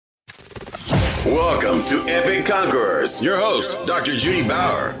Welcome to Epic Conquerors. Your host, Dr. Judy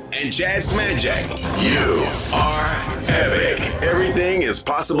Bauer and Chad Smanjak. You are epic. Everything is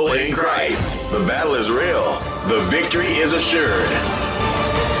possible in Christ. The battle is real. The victory is assured.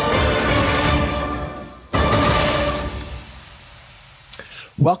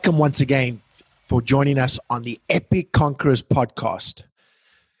 Welcome once again for joining us on the Epic Conquerors podcast.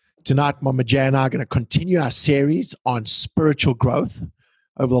 Tonight, Mama J and I are going to continue our series on spiritual growth.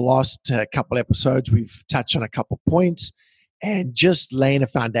 Over the last couple episodes, we've touched on a couple points and just laying a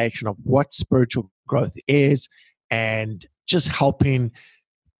foundation of what spiritual growth is and just helping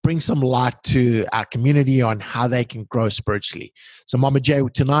bring some light to our community on how they can grow spiritually. So, Mama J,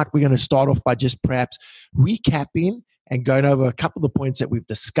 tonight we're going to start off by just perhaps recapping and going over a couple of the points that we've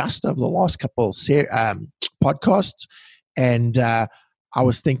discussed over the last couple podcasts. And I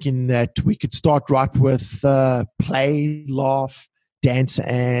was thinking that we could start right with play, laugh, dance,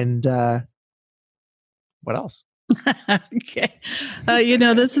 and what else? Okay.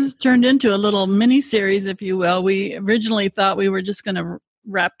 This has turned into a little mini series, if you will. We originally thought we were just going to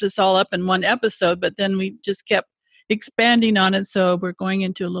wrap this all up in one episode, but then we just kept expanding on it. So we're going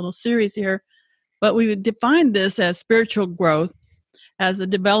into a little series here. But we would define this as spiritual growth as the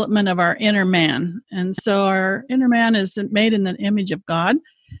development of our inner man. And so our inner man is made in the image of God.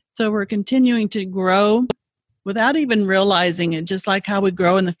 So we're continuing to grow without even realizing it, just like how we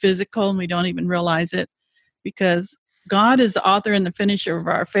grow in the physical and we don't even realize it, because God is the author and the finisher of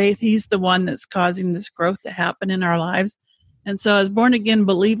our faith. He's the one that's causing this growth to happen in our lives. And so as born-again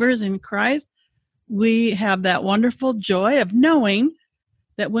believers in Christ, we have that wonderful joy of knowing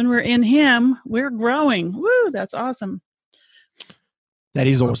that when we're in Him, we're growing. Woo, that's awesome. That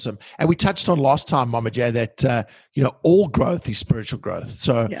is awesome. And we touched on last time, Mama J, that, all growth is spiritual growth.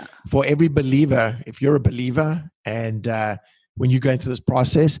 So for every believer, if you're a believer and when you're going through this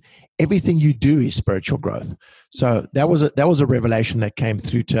process, everything you do is spiritual growth. So that was a revelation that came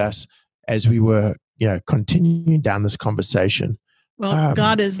through to us as we were, continuing down this conversation. Well,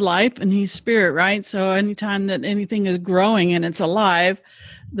 God is life and He's spirit, right? So anytime that anything is growing and it's alive,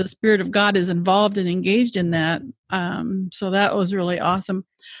 the Spirit of God is involved and engaged in that. So that was really awesome.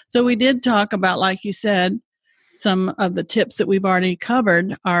 So we did talk about, like you said, some of the tips that we've already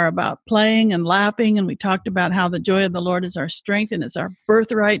covered are about playing and laughing. And we talked about how the joy of the Lord is our strength and it's our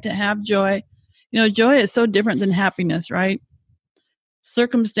birthright to have joy. Joy is so different than happiness, right?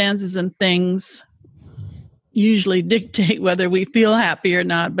 Circumstances and things usually dictate whether we feel happy or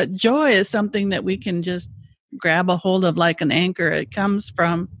not. But joy is something that we can just grab a hold of like an anchor. It comes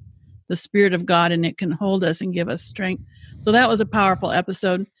from the Spirit of God and it can hold us and give us strength. So that was a powerful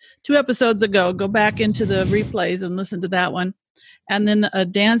episode. 2 episodes ago, go back into the replays and listen to that one. And then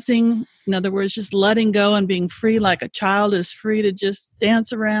dancing, in other words, just letting go and being free like a child is free to just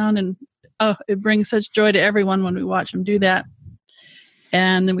dance around. And it brings such joy to everyone when we watch them do that.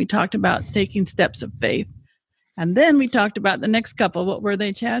 And then we talked about taking steps of faith. And then we talked about the next couple. What were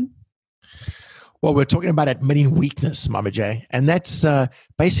they, Chad? Well, we're talking about admitting weakness, Mama J. And that's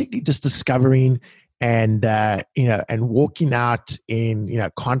basically just discovering and walking out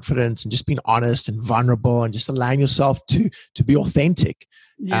in, confidence and just being honest and vulnerable and just allowing yourself to be authentic.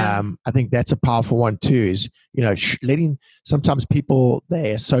 Yeah. I think that's a powerful one too, is, letting sometimes people,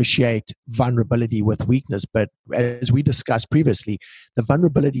 they associate vulnerability with weakness. But as we discussed previously, the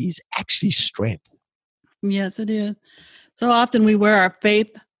vulnerability is actually strength. Yes, it is. So often we wear our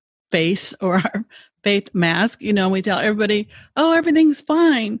faith face or our faith mask, and we tell everybody, oh, everything's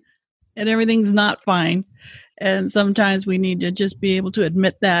fine, and everything's not fine. And sometimes we need to just be able to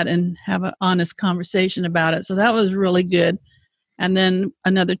admit that and have an honest conversation about it. So that was really good. And then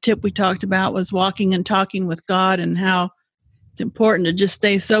another tip we talked about was walking and talking with God and how it's important to just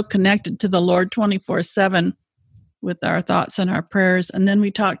stay so connected to the Lord 24/7 with our thoughts and our prayers. And then we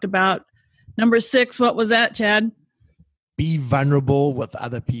talked about number 6, what was that, Chad? Be vulnerable with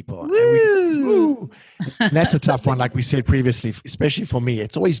other people. Woo! And that's a tough one, like we said previously, especially for me.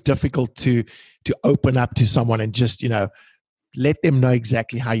 It's always difficult to open up to someone and just, let them know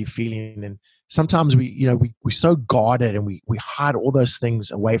exactly how you're feeling. And sometimes we're so guarded and we hide all those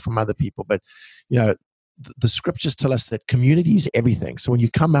things away from other people. But, the scriptures tell us that community is everything. So when you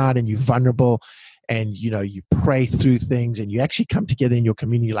come out and you're vulnerable and, you pray through things and you actually come together in your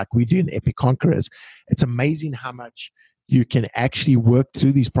community like we do in the Epic Conquerors, it's amazing how much you can actually work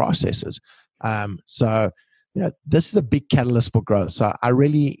through these processes. So this is a big catalyst for growth. So I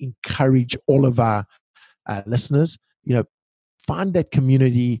really encourage all of our listeners, find that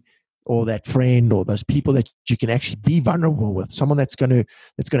community or that friend or those people that you can actually be vulnerable with, someone that's going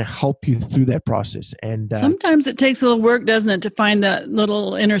to help you through that process. And sometimes it takes a little work, doesn't it, to find that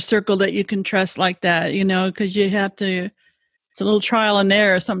little inner circle that you can trust like that, because you have to, it's a little trial and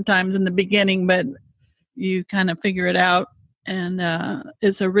error sometimes in the beginning, but you kind of figure it out. And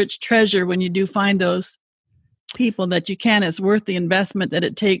it's a rich treasure when you do find those people that you can. It's worth the investment that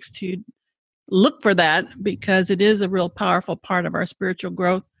it takes to look for that, because it is a real powerful part of our spiritual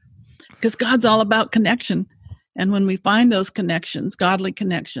growth, because God's all about connection. And when we find those connections, godly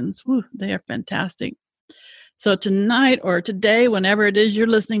connections, they are fantastic. So tonight or today, whenever it is you're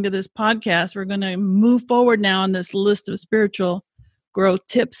listening to this podcast, we're going to move forward now on this list of spiritual growth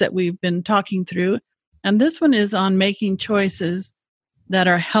tips that we've been talking through. And this one is on making choices that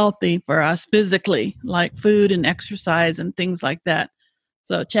are healthy for us physically, like food and exercise and things like that.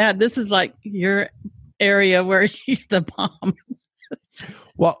 So, Chad, this is like your area where you're the bomb.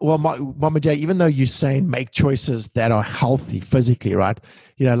 Well, Mama J, even though you're saying make choices that are healthy physically, right?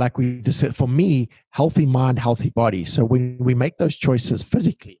 Like we just said, for me, healthy mind, healthy body. So when we make those choices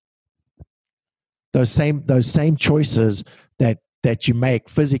physically, those same choices that you make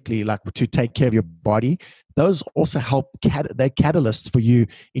physically, like to take care of your body, those also help. They're catalysts for you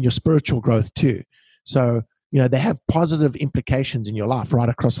in your spiritual growth too. So they have positive implications in your life right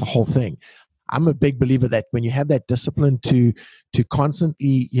across the whole thing. I'm a big believer that when you have that discipline to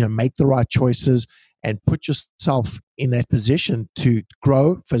constantly, make the right choices and put yourself in that position to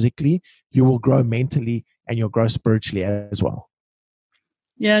grow physically, you will grow mentally and you'll grow spiritually as well.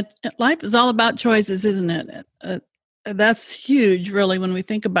 Yeah, life is all about choices, isn't it? That's huge, really, when we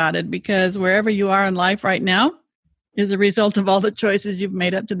think about it, because wherever you are in life right now is a result of all the choices you've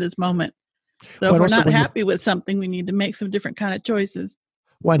made up to this moment. So if we're not happy with something, we need to make some different kind of choices.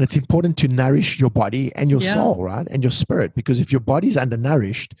 Well, and it's important to nourish your body and your soul, right? And your spirit, because if your body's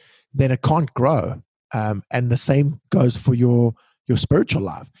undernourished, then it can't grow. And the same goes for your spiritual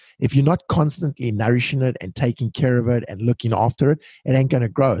life. If you're not constantly nourishing it and taking care of it and looking after it, it ain't going to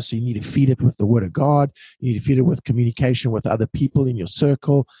grow. So you need to feed it with the Word of God. You need to feed it with communication with other people in your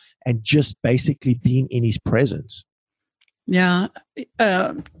circle and just basically being in His presence. Yeah.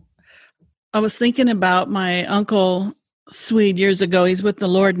 I was thinking about my uncle Swede years ago. He's with the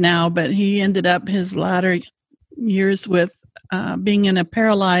Lord now, but he ended up his latter years with being in a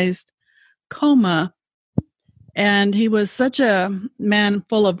paralyzed coma. And he was such a man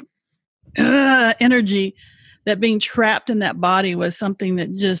full of energy that being trapped in that body was something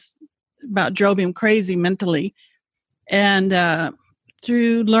that just about drove him crazy mentally. And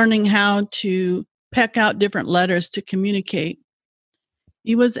through learning how to peck out different letters to communicate,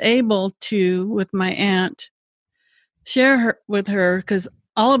 he was able to, with my aunt, share with her, because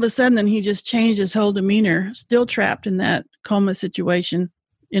all of a sudden then he just changed his whole demeanor, still trapped in that coma situation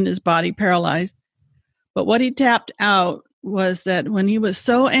in his body, paralyzed. But what he tapped out was that when he was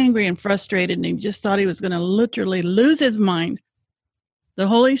so angry and frustrated and he just thought he was going to literally lose his mind, the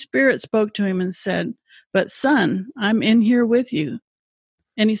Holy Spirit spoke to him and said, "But son, I'm in here with you."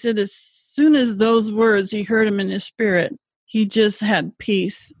 And he said as soon as those words, he heard him in his spirit, he just had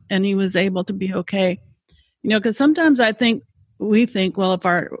peace and he was able to be okay. Because sometimes we think, well,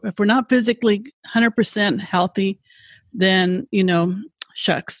 if we're not physically 100% healthy, then,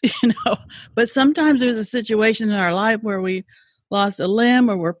 shucks, But sometimes there's a situation in our life where we lost a limb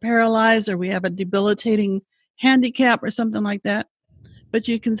or we're paralyzed or we have a debilitating handicap or something like that. But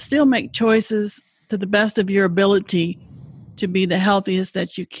you can still make choices to the best of your ability to be the healthiest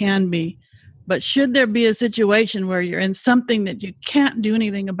that you can be. But should there be a situation where you're in something that you can't do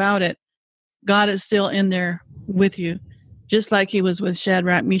anything about it, God is still in there with you, just like He was with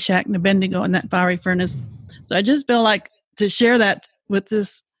Shadrach, Meshach, and Abednego in that fiery furnace. So I just feel like to share that with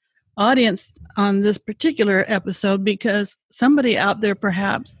this audience on this particular episode, because somebody out there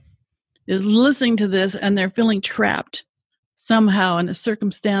perhaps is listening to this and they're feeling trapped somehow in a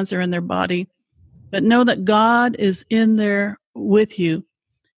circumstance or in their body, but know that God is in there with you.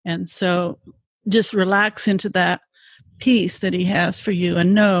 And so just relax into that peace that He has for you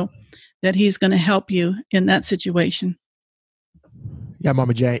and know that He's going to help you in that situation. Yeah,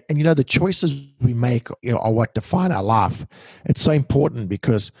 Mama J. And the choices we make are what define our life. It's so important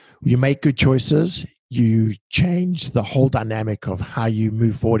because you make good choices, you change the whole dynamic of how you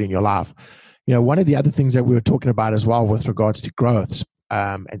move forward in your life. One of the other things that we were talking about as well with regards to growth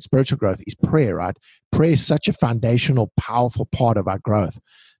and spiritual growth is prayer, right? Prayer is such a foundational, powerful part of our growth.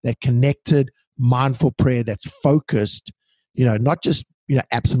 That connected, mindful prayer that's focused, not just,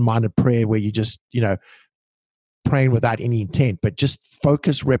 absent-minded prayer where you just, praying without any intent, but just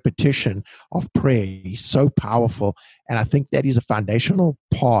focused repetition of prayer is so powerful. And I think that is a foundational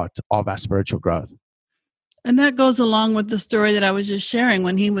part of our spiritual growth. And that goes along with the story that I was just sharing.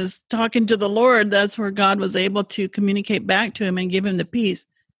 When he was talking to the Lord, that's where God was able to communicate back to him and give him the peace.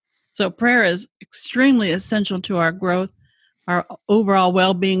 So prayer is extremely essential to our growth, our overall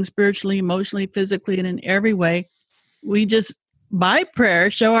well-being, spiritually, emotionally, physically, and in every way. We just, by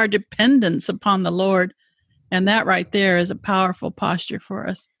prayer, show our dependence upon the Lord. And that right there is a powerful posture for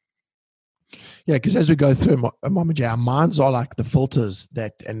us. Yeah, because as we go through, Mama J, our minds are like the filters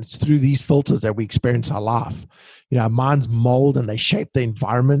and it's through these filters that we experience our life. Our minds mold and they shape the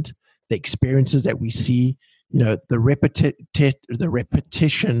environment, the experiences that we see, the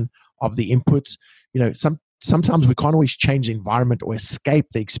repetition of the inputs. Sometimes we can't always change the environment or escape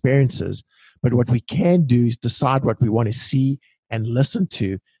the experiences, but what we can do is decide what we want to see and listen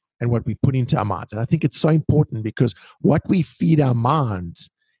to and what we put into our minds. And I think it's so important because what we feed our minds,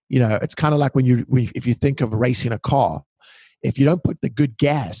 it's kind of like if you think of racing a car, if you don't put the good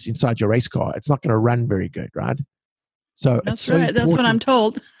gas inside your race car, it's not going to run very good, right? So that's right. That's what I'm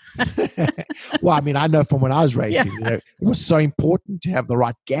told. Well, I mean, I know from when I was racing, it was so important to have the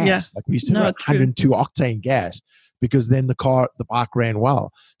right gas. Yeah. Like we used to have 102 octane gas because then the bike ran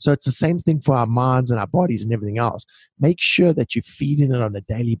well. So it's the same thing for our minds and our bodies and everything else. Make sure that you're feeding it on a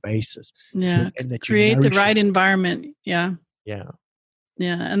daily basis. Yeah. And that create the right environment. Yeah. Yeah.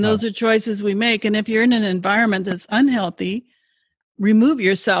 Yeah. And those are choices we make. And if you're in an environment that's unhealthy, remove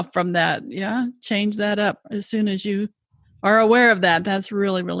yourself from that. Yeah. Change that up as soon as you are aware of that. That's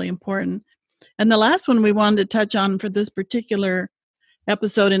really, really important. And the last one we wanted to touch on for this particular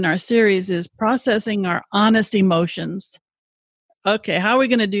episode in our series is processing our honest emotions. Okay. How are we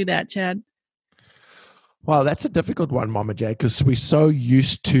going to do that, Chad? Well, that's a difficult one, Mama J, because we're so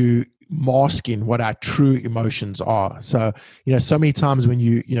used to masking what our true emotions are. So, so many times when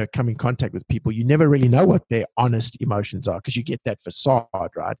you come in contact with people, you never really know what their honest emotions are because you get that facade,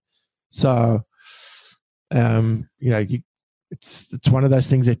 right? So, it's one of those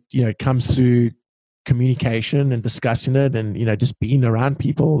things that, comes through communication and discussing it and, just being around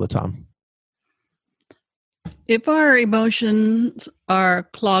people all the time. If our emotions are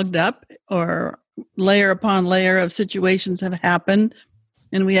clogged up or layer upon layer of situations have happened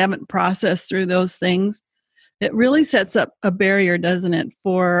and we haven't processed through those things, it really sets up a barrier, doesn't it,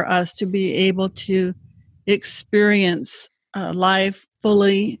 for us to be able to experience life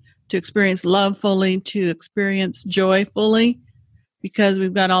fully, to experience love fully, to experience joy fully, because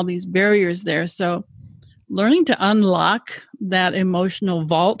we've got all these barriers there. So learning to unlock that emotional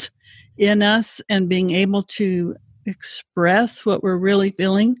vault in us and being able to express what we're really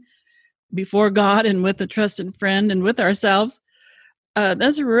feeling before God and with a trusted friend and with ourselves,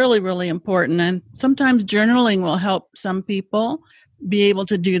 that's really, really important. And sometimes journaling will help some people be able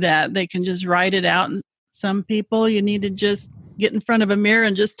to do that. They can just write it out. And some people, you need to just get in front of a mirror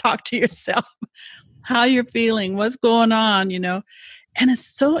and just talk to yourself how you're feeling, what's going on, And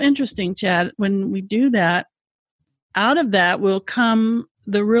it's so interesting, Chad, when we do that, out of that will come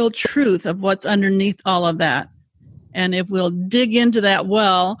the real truth of what's underneath all of that. And if we'll dig into that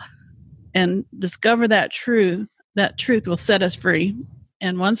well and discover that truth will set us free.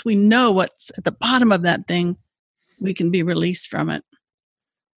 And once we know what's at the bottom of that thing, we can be released from it.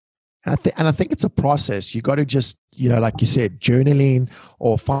 And I think it's a process. You got to just, like you said, journaling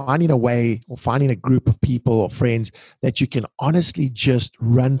or finding a way or finding a group of people or friends that you can honestly just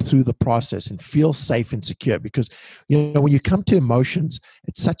run through the process and feel safe and secure. Because, when you come to emotions,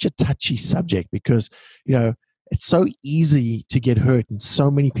 it's such a touchy subject because, it's so easy to get hurt. And so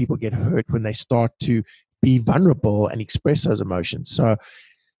many people get hurt when they start to be vulnerable and express those emotions. So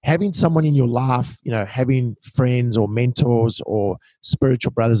having someone in your life, having friends or mentors or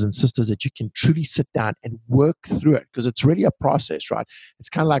spiritual brothers and sisters that you can truly sit down and work through it, because it's really a process, right? It's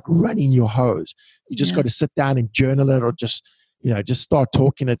kind of like running your hose. You just got to sit down and journal it or just start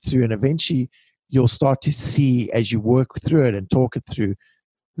talking it through. And eventually you'll start to see, as you work through it and talk it through,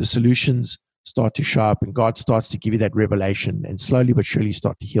 the solutions start to show up and God starts to give you that revelation and slowly but surely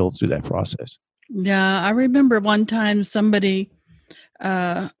start to heal through that process. Yeah, I remember one time somebody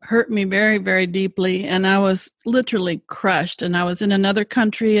hurt me very, very deeply, and I was literally crushed. And I was in another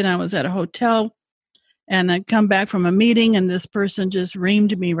country, and I was at a hotel, and I'd come back from a meeting, and this person just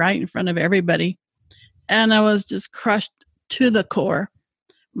reamed me right in front of everybody, and I was just crushed to the core.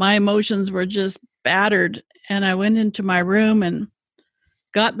 My emotions were just battered, and I went into my room and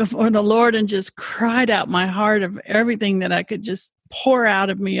got before the Lord and just cried out my heart of everything that I could just pour out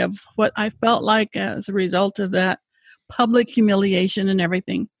of me of what I felt like as a result of that public humiliation and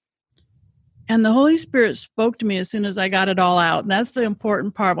everything. And the Holy Spirit spoke to me as soon as I got it all out. And that's the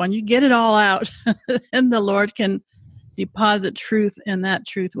important part. When you get it all out, then the Lord can deposit truth, and that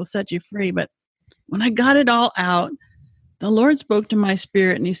truth will set you free. But when I got it all out, the Lord spoke to my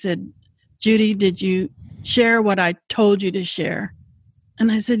spirit and he said, Judy, did you share what I told you to share? And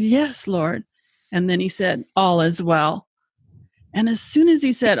I said, yes, Lord. And then he said, all is well. And as soon as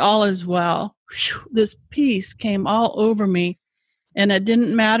he said, all is well, this peace came all over me. And it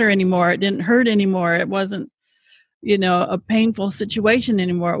didn't matter anymore. It didn't hurt anymore. It wasn't, a painful situation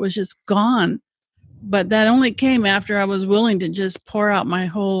anymore. It was just gone. But that only came after I was willing to just pour out my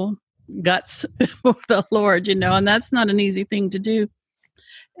whole guts for the Lord, and that's not an easy thing to do.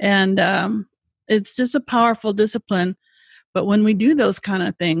 And it's just a powerful discipline. But when we do those kind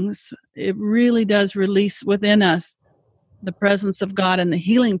of things, it really does release within us the presence of God and the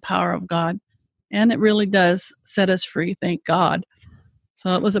healing power of God. And it really does set us free, thank God.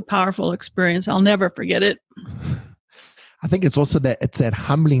 So it was a powerful experience. I'll never forget it. I think it's also that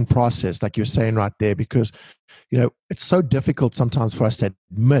humbling process, like you're saying right there, because, it's so difficult sometimes for us to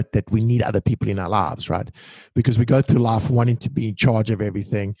admit that we need other people in our lives, right? Because we go through life wanting to be in charge of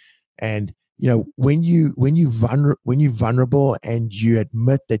everything. And, when you're vulnerable and you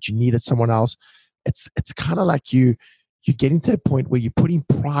admit that you needed someone else, it's kind of like you're getting to a point where you're putting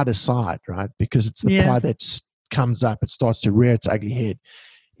pride aside, right? Because it's the pride that comes up, it starts to rear its ugly head.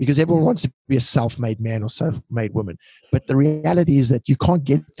 Because everyone wants to be a self-made man or self-made woman. But the reality is that you can't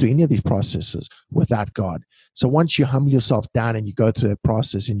get through any of these processes without God. So once you humble yourself down and you go through that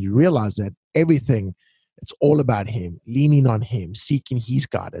process and you realize that everything, it's all about Him, leaning on Him, seeking His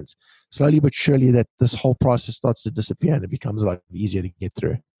guidance, slowly but surely that this whole process starts to disappear and it becomes a lot easier to get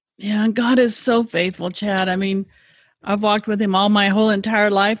through. Yeah, and God is so faithful, Chad. I mean, I've walked with Him all my whole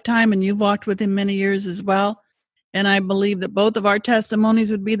entire lifetime, and you've walked with Him many years as well. And I believe that both of our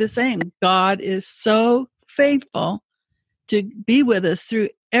testimonies would be the same. God is so faithful to be with us through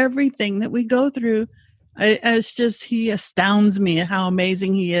everything that we go through. It's just, He astounds me how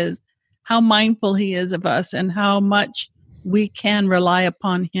amazing He is, how mindful He is of us, and how much we can rely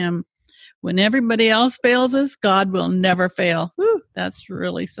upon Him. When everybody else fails us, God will never fail. Whew, that's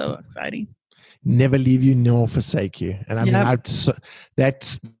really so exciting. Never leave you nor forsake you. And I mean,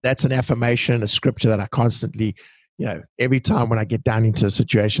 that's an affirmation, a scripture that I constantly, every time when I get down into a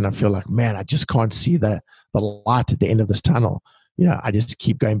situation, I feel like, man, I just can't see the light at the end of this tunnel. I just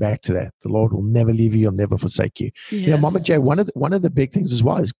keep going back to that. The Lord will never leave you. He'll never forsake you. Yes. Mama J, one of the big things as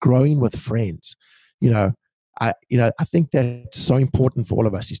well is growing with friends. I think that's so important for all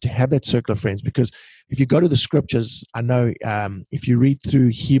of us, is to have that circle of friends, because if you go to the scriptures, I know if you read through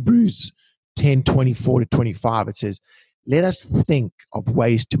Hebrews 10:24-25, it says, let us think of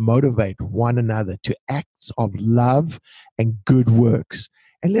ways to motivate one another to acts of love and good works.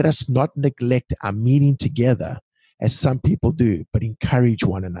 And let us not neglect our meeting together as some people do, but encourage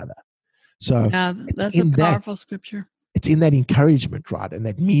one another. So that's a powerful scripture. It's in that encouragement, right? And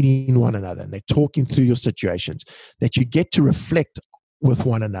that meeting one another and that talking through your situations, that you get to reflect with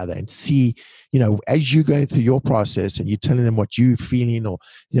one another and see, as you're going through your process and you're telling them what you're feeling, or,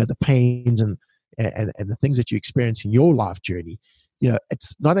 the pains and the things that you experience in your life journey,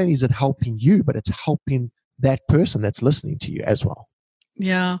 it's not only is it helping you, but it's helping that person that's listening to you as well.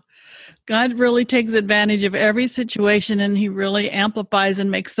 Yeah. God really takes advantage of every situation, and He really amplifies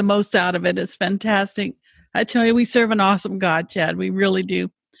and makes the most out of it. It's fantastic. I tell you, we serve an awesome God, Chad. We really do.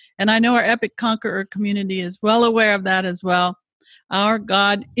 And I know our Epic Conqueror community is well aware of that as well. Our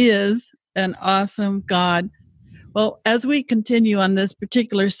God is an awesome God. Well, as we continue on this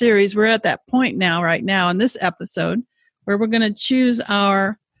particular series, we're at that point now, right now, in this episode, where we're going to choose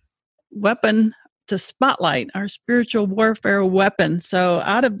our weapon to spotlight, our spiritual warfare weapon. So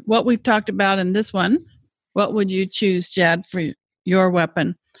out of what we've talked about in this one, what would you choose, Chad, for your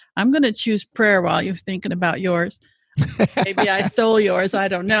weapon? I'm going to choose prayer while you're thinking about yours. Maybe I stole yours. I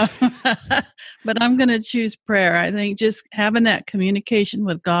don't know. But I'm going to choose prayer. I think just having that communication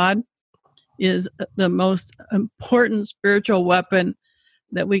with God is the most important spiritual weapon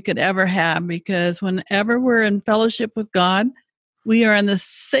that we could ever have, because whenever we're in fellowship with God, we are in the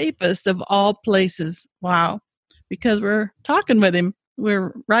safest of all places. Wow. Because we're talking with Him.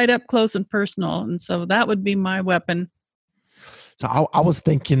 We're right up close and personal. And so that would be my weapon. So I was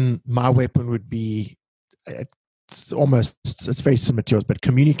thinking my weapon would be, it's very similar to yours, but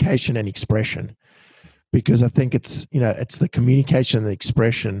communication and expression. Because I think it's the communication and the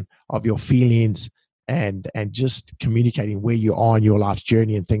expression of your feelings and just communicating where you are in your life's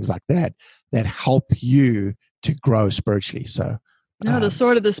journey and things like that help you to grow spiritually. So the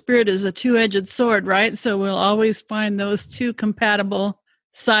sword of the Spirit is a two-edged sword, right? So we'll always find those two compatible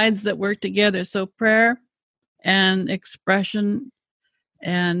sides that work together. So prayer and expression.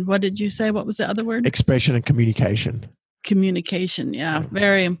 And what did you say? What was the other word? Expression and communication. Communication. Yeah,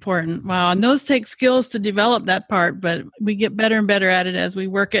 very important. Wow. And those take skills to develop that part, but we get better and better at it as we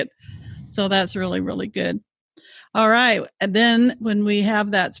work it. So that's really, really good. All right. And then when we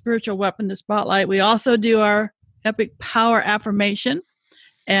have that spiritual weapon to spotlight, we also do our epic power affirmation.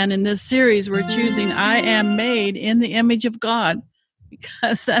 And in this series, we're choosing I am made in the image of God,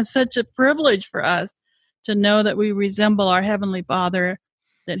 because that's such a privilege for us to know that we resemble our Heavenly Father,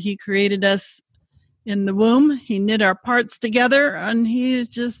 that He created us in the womb. He knit our parts together, and He has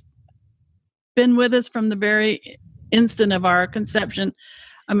just been with us from the very instant of our conception.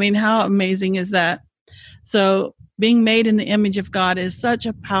 I mean, how amazing is that? So being made in the image of God is such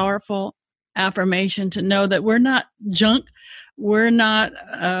a powerful affirmation to know that we're not junk. We're not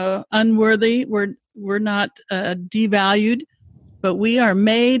unworthy. We're not devalued, but we are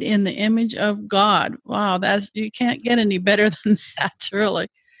made in the image of God. Wow, you can't get any better than that, really.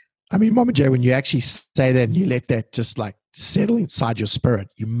 I mean, Mama J, when you actually say that and you let that just like settle inside your spirit,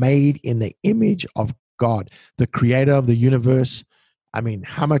 you're made in the image of God, the creator of the universe. I mean,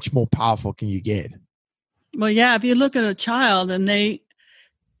 how much more powerful can you get? Well, yeah, if you look at a child and they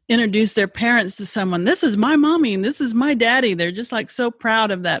introduce their parents to someone, this is my mommy and this is my daddy, they're just like so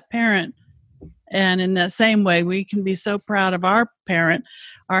proud of that parent. And in that same way, we can be so proud of our parent,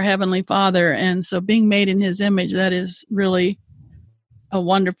 our Heavenly Father. And so being made in His image, that is really a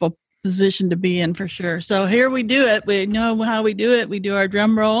wonderful position to be in for sure. So here we do it. We know how we do it. We do our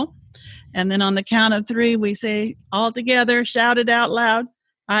drum roll. And then on the count of 3, we say all together, shout it out loud,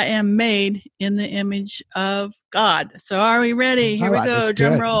 I am made in the image of God. So are we ready? Here we go.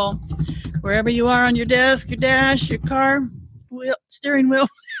 Drum roll. Wherever you are on your desk, your dash, your car, steering wheel,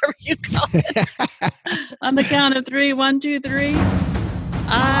 whatever you call it. On the count of 3, 1, 2, 3.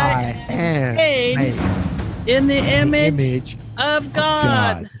 I am made in the image of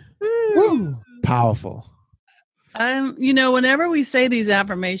God. Woo. Powerful. Whenever we say these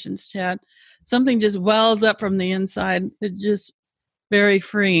affirmations, Chad, something just wells up from the inside. It's just very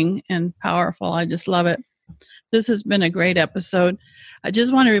freeing and powerful. I just love it. This has been a great episode. I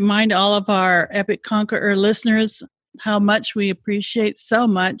just want to remind all of our Epic Conqueror listeners how much we appreciate so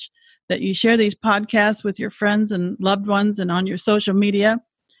much that you share these podcasts with your friends and loved ones and on your social media.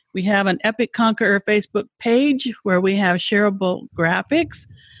 We have an Epic Conqueror Facebook page where we have shareable graphics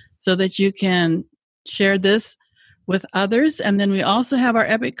so that you can share this with others. And then we also have our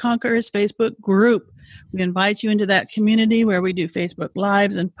Epic Conquerors Facebook group. We invite you into that community where we do Facebook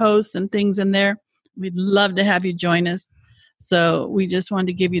Lives and posts and things in there. We'd love to have you join us. So we just wanted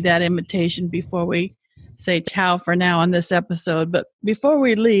to give you that invitation before we say ciao for now on this episode. But before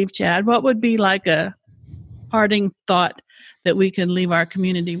we leave, Chad, what would be like a parting thought that we can leave our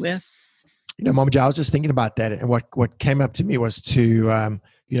community with? Mama J, I was just thinking about that. And what came up to me was to,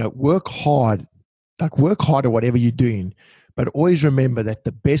 work hard. Like work hard at whatever you're doing, but always remember that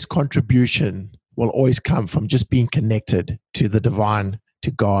the best contribution will always come from just being connected to the divine, to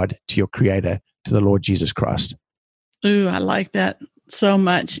God, to your creator, to the Lord Jesus Christ. Ooh, I like that so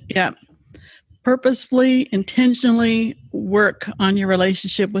much. Yeah. Purposefully, intentionally work on your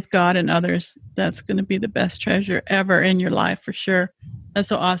relationship with God and others. That's going to be the best treasure ever in your life for sure. That's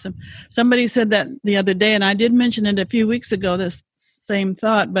so awesome. Somebody said that the other day, and I did mention it a few weeks ago, this same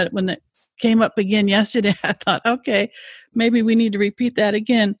thought, but when it came up again yesterday, I thought, okay, maybe we need to repeat that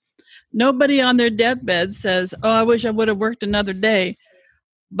again. Nobody on their deathbed says, oh, I wish I would have worked another day.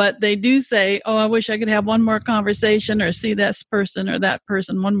 But they do say, oh, I wish I could have one more conversation or see this person or that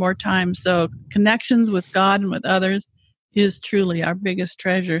person one more time. So connections with God and with others is truly our biggest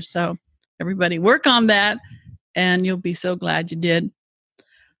treasure. So everybody work on that and you'll be so glad you did.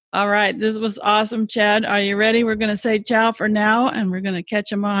 All right. This was awesome, Chad. Are you ready? We're going to say ciao for now, and we're going to catch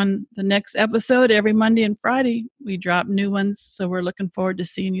them on the next episode. Every Monday and Friday, we drop new ones. So we're looking forward to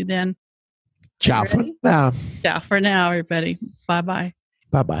seeing you then. Ciao for now. Ciao for now, everybody. Bye-bye.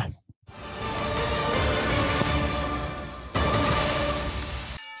 Bye-bye.